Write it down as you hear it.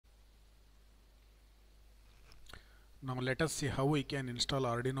Now let us see how we can install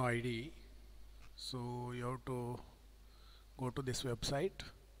Arduino IDE. So you have to go to this website.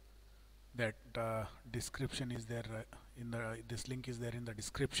 That description is there this link is there in the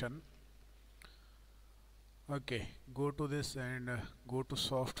description. Okay, go to this and go to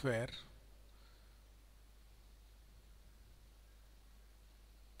software.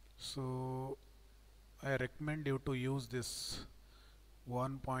 So I recommend you to use this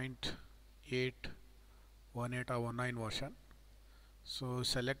 1.818 or 19 version. So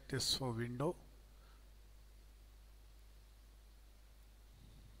select this for window.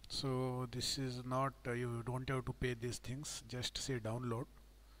 So this is not you don't have to pay these things, just say download,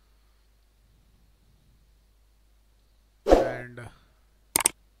 and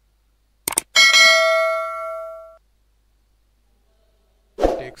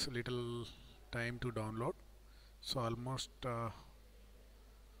it takes a little time to download. So almost it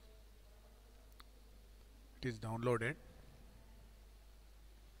is downloaded.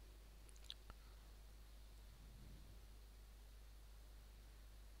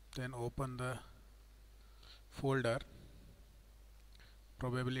 Then open the folder.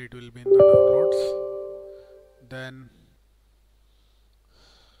 Probably it will be in the downloads. Then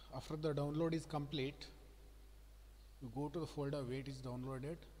after the download is complete, you go to the folder where it is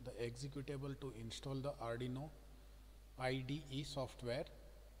downloaded, the executable to install the Arduino IDE software.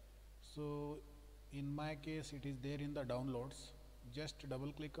 So in my case it is there in the downloads. Just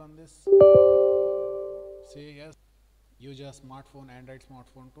double click on this, say yes. Use a smartphone, Android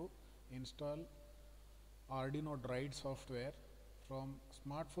smartphone, to install Arduino IDE software. From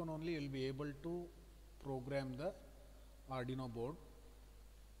smartphone only you will be able to program the Arduino board.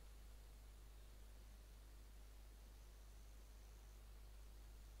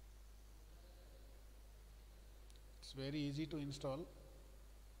 It's very easy to install.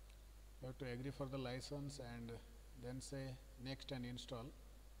 You have to agree for the license and then say next and install.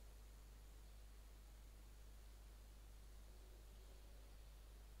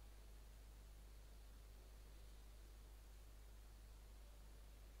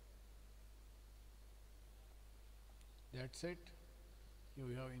 That's it. You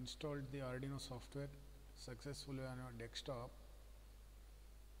have installed the Arduino software successfully on your desktop.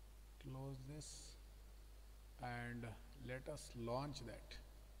 Close this and let us launch that.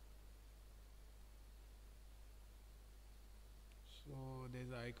 So there is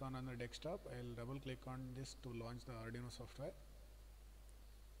an icon on the desktop. I will double click on this to launch the Arduino software.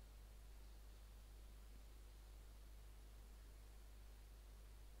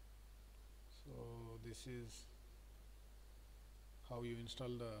 So this is how you install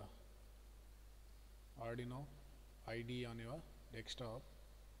the Arduino IDE on your desktop.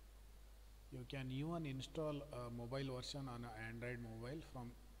 You can even install a mobile version on an Android mobile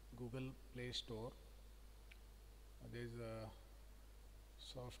from Google Play Store. There is a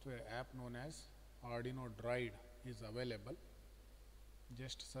software app known as Arduino IDE is available.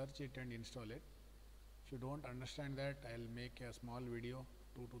 Just search it and install it. If you don't understand that, I'll make a small video,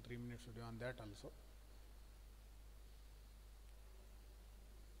 2 to 3 minutes video on that also.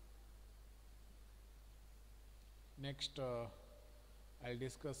 Next I'll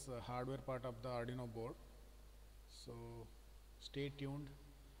discuss hardware part of the Arduino board. So stay tuned,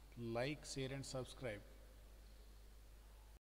 like, share and subscribe.